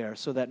there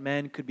so that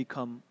man could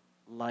become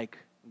like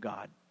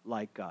God,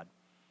 like God.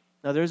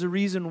 Now, there's a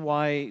reason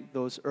why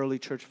those early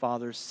church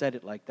fathers said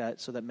it like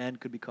that, so that man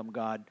could become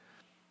God.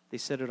 They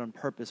said it on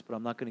purpose, but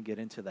I'm not going to get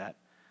into that.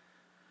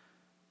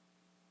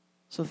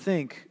 So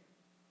think,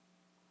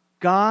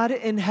 God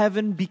in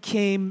heaven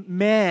became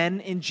man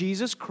in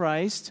Jesus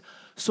Christ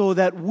so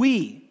that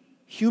we,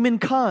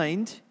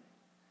 humankind,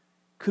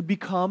 could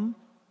become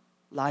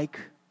like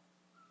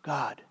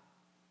God.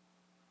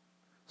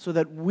 So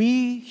that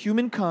we,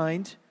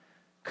 humankind,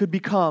 could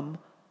become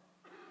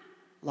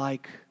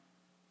like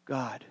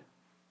God.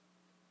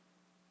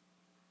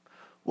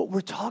 What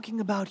we're talking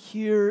about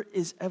here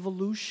is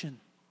evolution.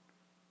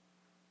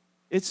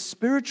 It's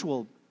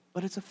spiritual,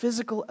 but it's a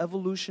physical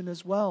evolution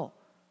as well.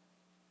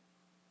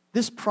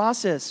 This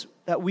process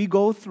that we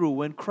go through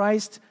when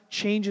Christ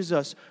changes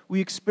us, we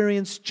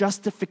experience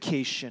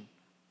justification.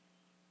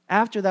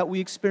 After that, we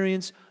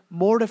experience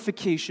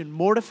mortification.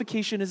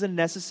 Mortification is a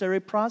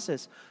necessary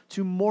process.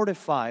 To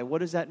mortify, what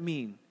does that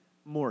mean?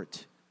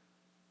 Mort.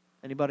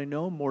 Anybody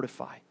know?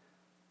 Mortify.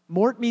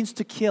 Mort means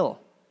to kill.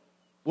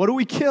 What do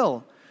we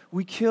kill?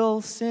 We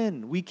kill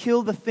sin. We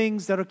kill the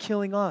things that are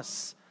killing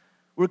us.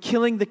 We're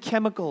killing the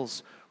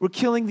chemicals. We're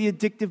killing the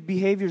addictive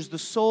behaviors, the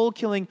soul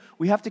killing.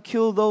 We have to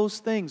kill those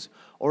things,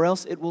 or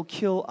else it will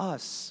kill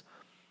us.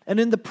 And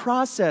in the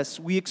process,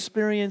 we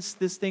experience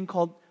this thing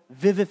called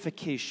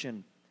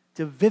vivification.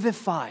 To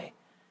vivify.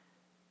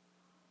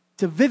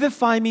 To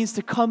vivify means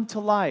to come to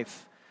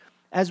life.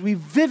 As we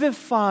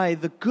vivify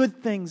the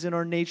good things in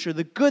our nature,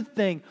 the good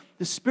thing,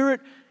 the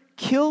Spirit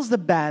kills the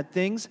bad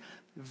things,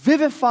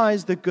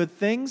 vivifies the good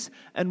things,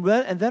 and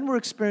then we're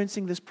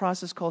experiencing this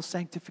process called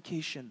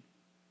sanctification.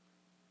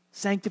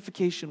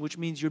 Sanctification, which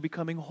means you're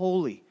becoming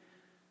holy,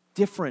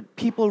 different.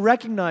 People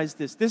recognize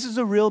this. This is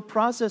a real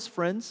process,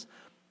 friends.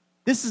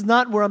 This is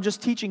not where I'm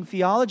just teaching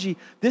theology.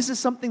 This is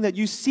something that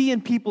you see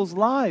in people's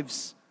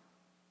lives.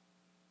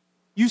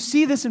 You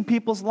see this in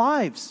people's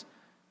lives.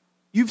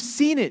 You've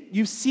seen it.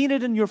 You've seen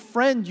it in your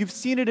friend. You've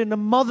seen it in a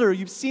mother.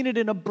 You've seen it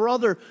in a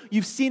brother.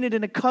 You've seen it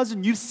in a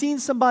cousin. You've seen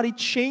somebody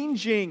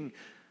changing.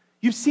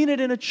 You've seen it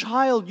in a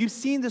child. You've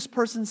seen this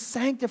person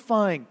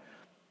sanctifying.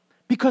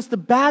 Because the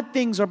bad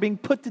things are being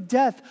put to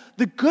death.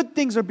 The good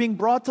things are being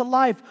brought to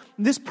life.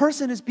 And this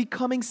person is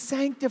becoming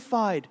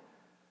sanctified.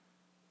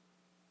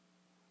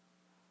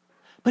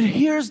 But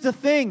here's the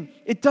thing.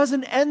 It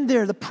doesn't end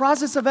there. The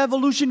process of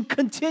evolution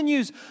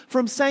continues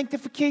from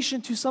sanctification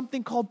to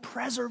something called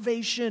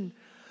preservation.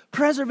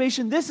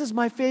 Preservation, this is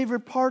my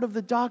favorite part of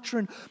the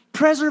doctrine.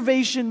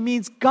 Preservation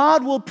means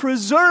God will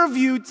preserve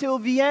you till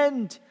the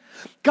end.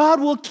 God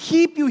will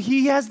keep you.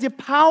 He has the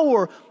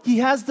power. He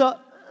has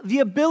the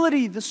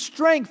ability, the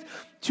strength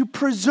to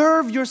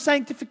preserve your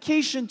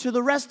sanctification to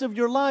the rest of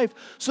your life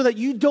so that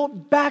you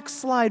don't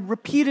backslide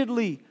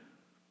repeatedly.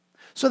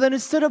 So that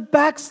instead of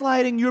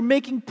backsliding, you're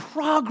making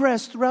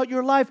progress throughout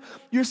your life.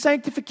 Your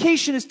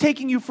sanctification is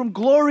taking you from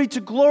glory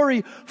to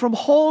glory, from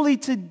holy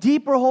to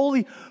deeper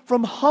holy,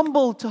 from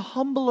humble to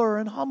humbler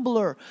and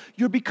humbler.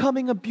 You're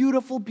becoming a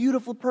beautiful,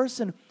 beautiful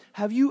person.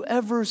 Have you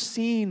ever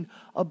seen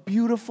a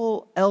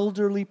beautiful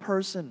elderly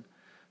person?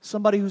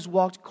 Somebody who's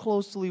walked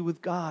closely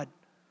with God?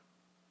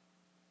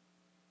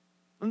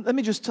 Let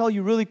me just tell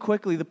you really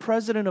quickly, the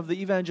president of the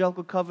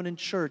Evangelical Covenant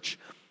Church,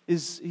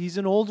 he's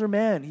an older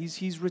man.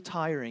 He's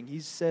retiring.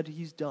 He's said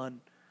he's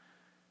done.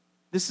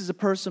 This is a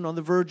person on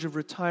the verge of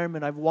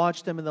retirement. I've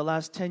watched him in the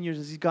last 10 years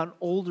as he's gotten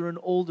older and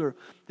older.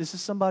 This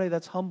is somebody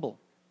that's humble.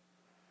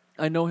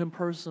 I know him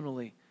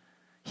personally.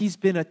 He's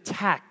been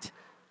attacked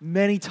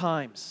many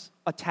times.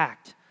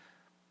 Attacked.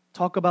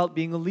 Talk about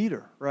being a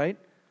leader, right?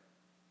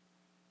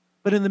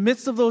 But in the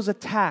midst of those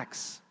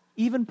attacks,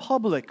 even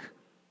public,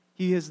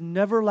 he has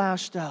never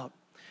lashed out.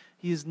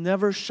 He has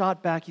never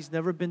shot back. He's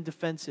never been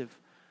defensive.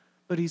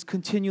 But he's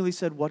continually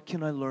said, what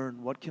can I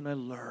learn? What can I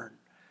learn?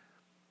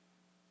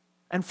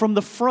 And from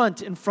the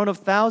front, in front of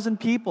 1,000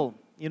 people,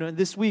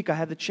 this week I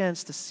had the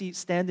chance to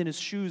stand in his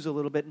shoes a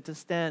little bit and to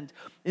stand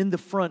in the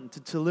front to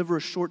deliver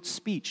a short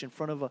speech in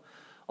front of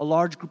a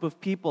large group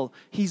of people.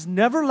 He's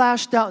never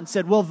lashed out and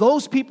said, well,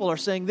 those people are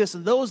saying this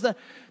and those that.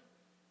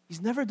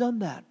 He's never done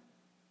that.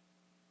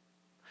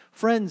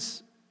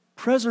 Friends,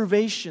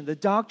 preservation, the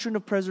doctrine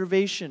of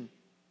preservation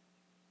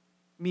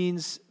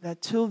means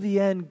that till the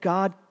end,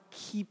 God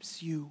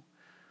keeps you.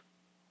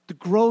 The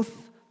growth,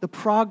 the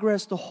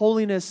progress, the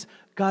holiness,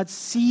 God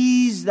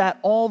sees that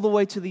all the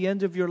way to the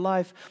end of your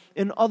life.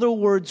 In other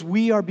words,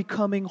 we are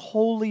becoming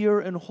holier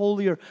and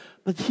holier.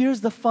 But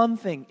here's the fun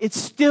thing. It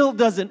still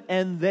doesn't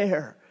end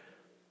there.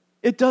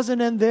 It doesn't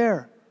end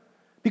there.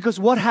 Because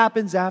what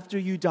happens after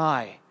you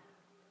die?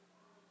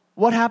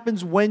 What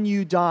happens when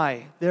you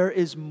die? There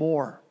is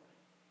more.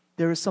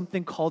 There is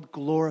something called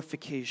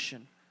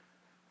glorification.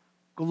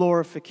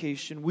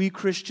 Glorification. We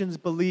Christians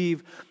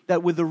believe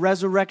that with the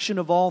resurrection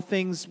of all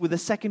things, with the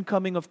second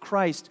coming of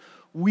Christ,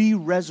 we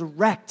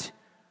resurrect.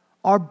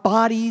 Our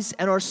bodies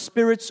and our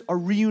spirits are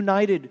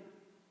reunited.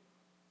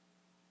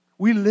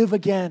 We live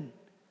again.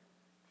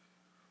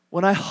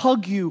 When I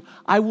hug you,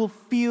 I will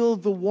feel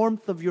the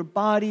warmth of your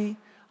body.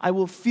 I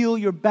will feel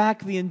your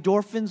back. The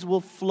endorphins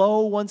will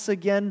flow once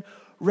again.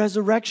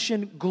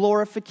 Resurrection,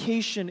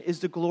 glorification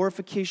is the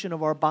glorification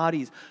of our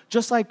bodies.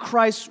 Just like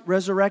Christ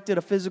resurrected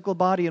a physical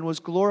body and was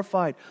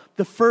glorified,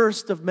 the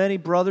first of many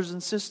brothers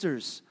and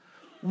sisters,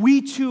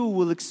 we too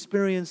will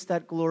experience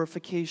that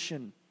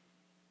glorification.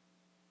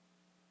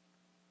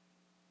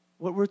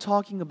 What we're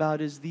talking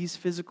about is these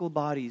physical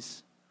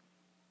bodies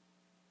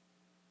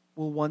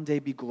will one day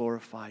be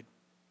glorified.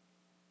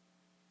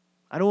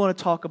 I don't want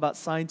to talk about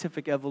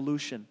scientific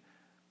evolution,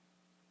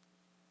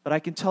 but I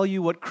can tell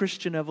you what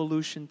Christian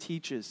evolution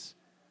teaches.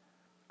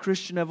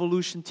 Christian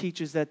evolution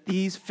teaches that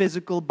these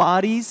physical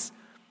bodies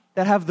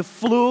that have the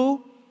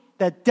flu,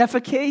 that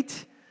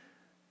defecate,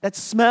 that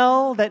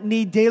smell, that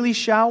need daily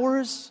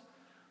showers,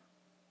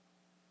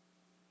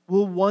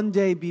 will one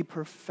day be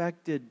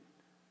perfected.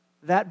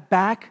 That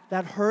back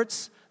that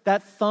hurts,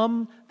 that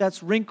thumb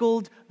that's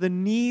wrinkled, the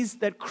knees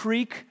that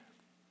creak,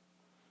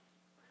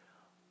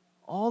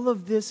 all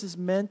of this is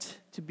meant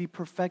to be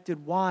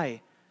perfected. Why?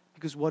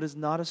 Because what is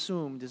not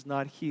assumed is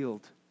not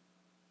healed.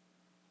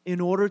 In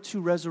order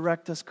to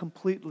resurrect us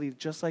completely,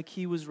 just like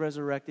He was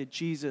resurrected,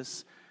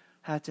 Jesus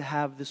had to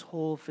have this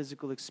whole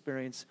physical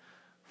experience.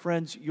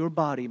 Friends, your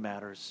body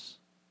matters.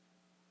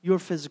 Your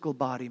physical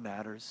body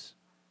matters.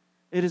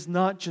 It is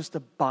not just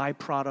a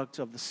byproduct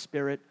of the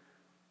Spirit.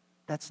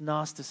 That's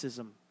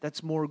Gnosticism.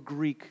 That's more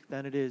Greek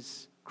than it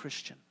is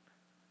Christian.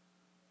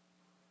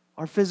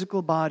 Our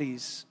physical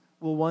bodies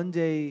will one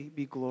day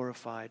be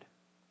glorified.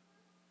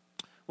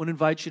 I want to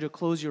invite you to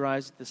close your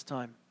eyes at this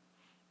time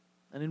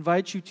and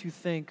invite you to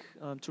think,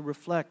 to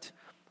reflect,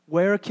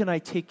 where can I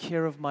take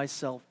care of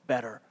myself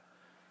better?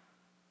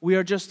 We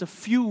are just a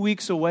few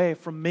weeks away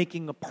from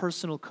making a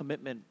personal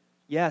commitment.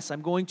 Yes,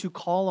 I'm going to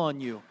call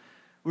on you.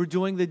 We're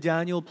doing the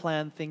Daniel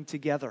Plan thing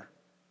together.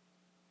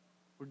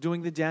 We're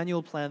doing the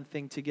Daniel Plan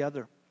thing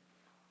together.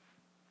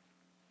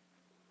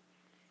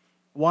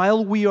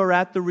 While we are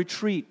at the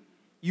retreat,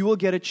 you will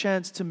get a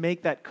chance to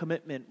make that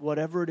commitment,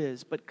 whatever it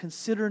is. But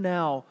consider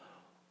now,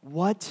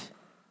 what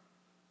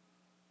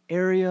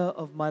area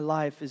of my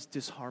life is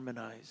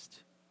disharmonized?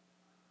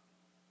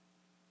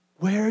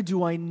 Where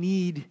do I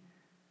need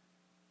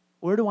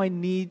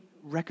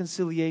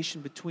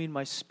reconciliation between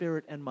my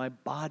spirit and my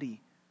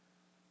body?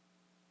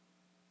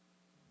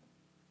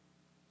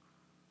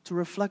 To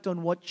reflect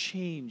on what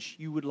change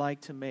you would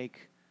like to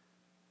make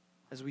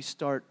as we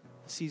start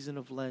the season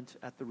of Lent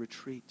at the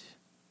retreat.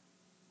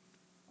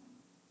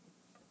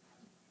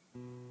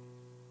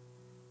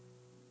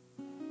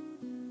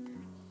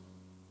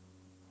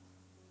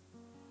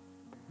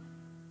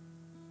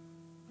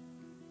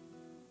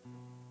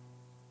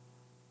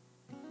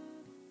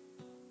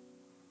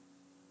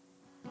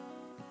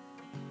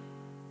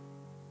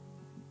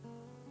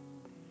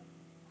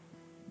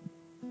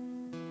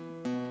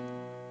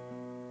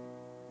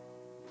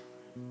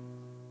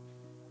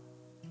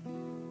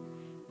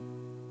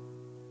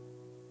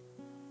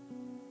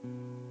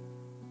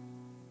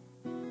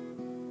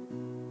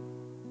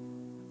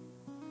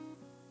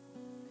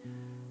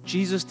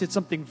 Jesus did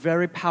something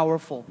very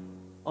powerful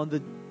on the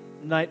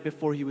night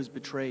before He was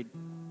betrayed.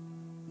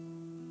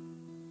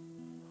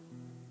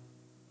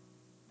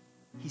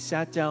 He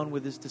sat down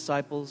with His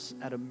disciples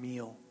at a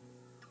meal.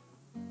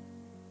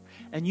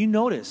 And you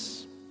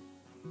notice,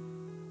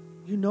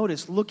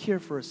 look here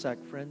for a sec,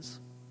 friends.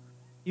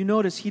 You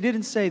notice He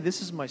didn't say,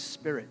 "This is my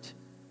spirit."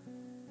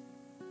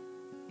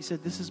 He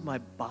said, "This is my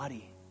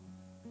body.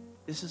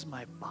 This is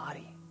my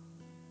body."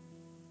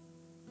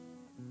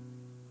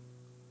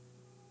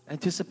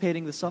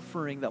 Anticipating the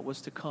suffering that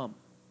was to come,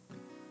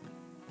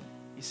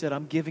 He said,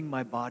 "I'm giving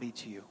my body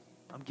to you.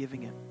 I'm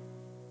giving it."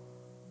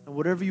 And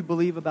whatever you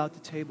believe about the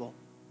table,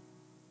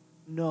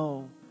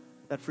 know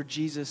that for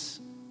Jesus,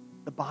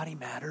 the body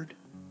mattered.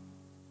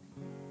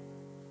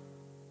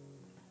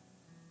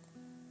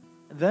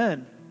 And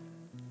then,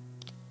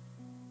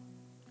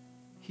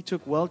 He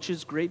took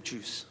Welch's grape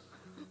juice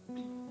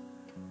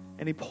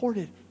and He poured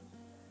it.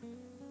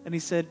 And He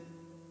said,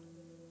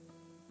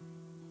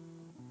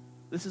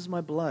 "This is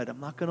my blood. I'm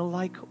not going to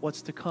like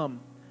what's to come,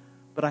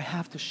 but I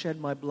have to shed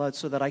my blood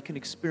so that I can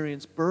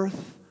experience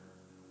birth,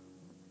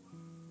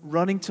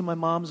 running to my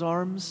mom's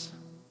arms,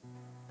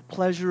 the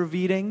pleasure of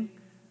eating,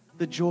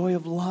 the joy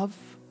of love,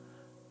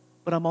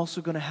 but I'm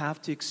also going to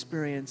have to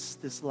experience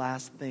this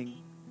last thing,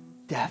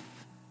 death.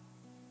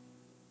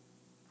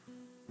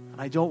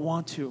 And I don't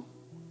want to,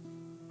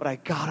 but I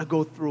got to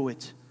go through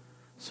it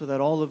so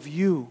that all of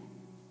you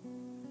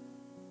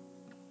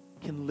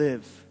can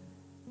live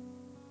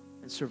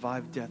and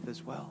survive death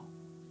as well.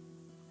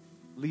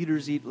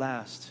 Leaders eat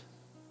last.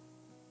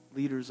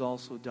 Leaders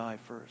also die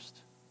first."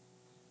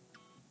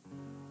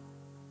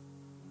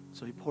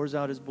 So He pours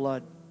out His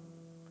blood.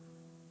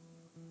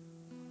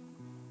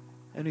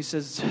 And He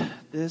says,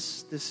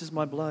 this is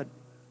my blood.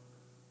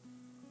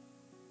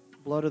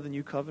 Blood of the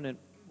new covenant.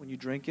 When you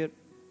drink it,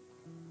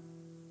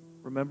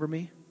 remember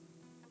me.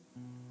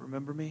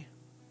 Remember me.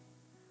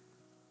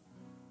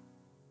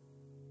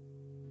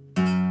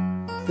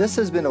 This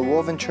has been a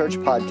Woven Church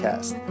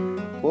podcast.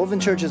 Woven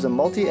Church is a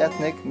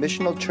multi-ethnic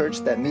missional church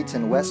that meets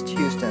in West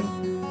Houston.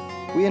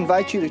 We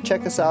invite you to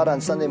check us out on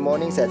Sunday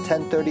mornings at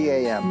 10:30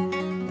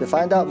 a.m. To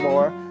find out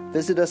more,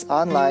 visit us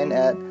online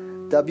at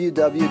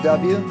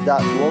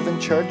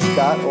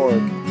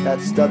www.wovenchurch.org.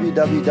 That's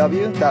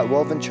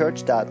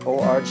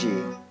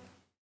www.wovenchurch.org.